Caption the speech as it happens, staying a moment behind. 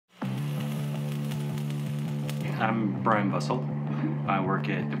I'm Brian Bustle. I work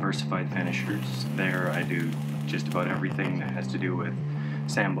at Diversified Finishers. There I do just about everything that has to do with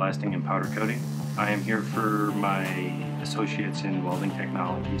sandblasting and powder coating. I am here for my associates in Welding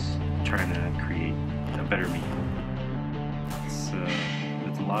Technologies, trying to create a better meat.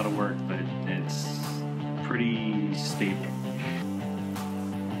 It's a lot of work, but it's pretty stable.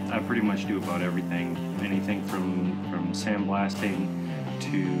 I pretty much do about everything. Anything from sandblasting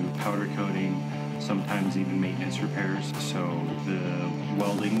to powder coating, sometimes even maintenance repairs. So the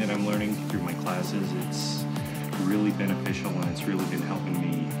welding that I'm learning through my classes, it's really beneficial, and it's really been helping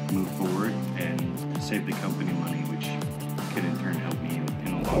me move forward and save the company money, which could in turn help me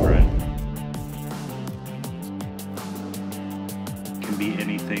in the long run. It can be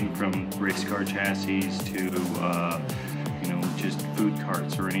anything from race car chassis to just food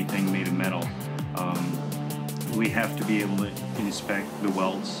carts or anything made of metal. We have to be able to inspect the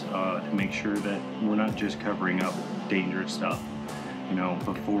welds to make sure that we're not just covering up dangerous stuff.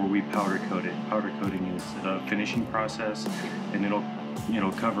 Before we powder coat it. Powder coating is a finishing process, and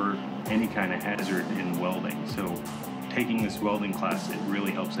it'll cover any kind of hazard in welding. So taking this welding class, it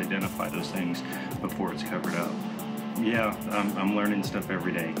really helps identify those things before it's covered up. Yeah, I'm learning stuff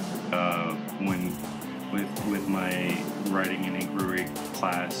every day. With my writing and inquiry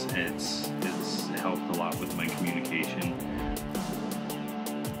class, it's helped a lot with my communication.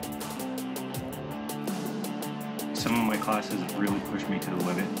 Some of my classes have really pushed me to the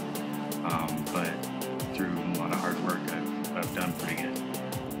limit, but through a lot of hard work, I've done pretty good.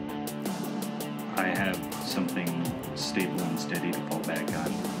 I have something stable and steady to fall back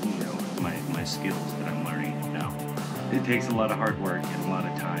on, my skills that I'm learning now. It takes a lot of hard work and a lot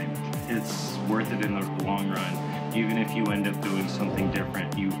of time. It's worth it in the long run. Even if you end up doing something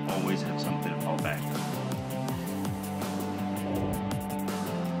different, you always have something to fall back on.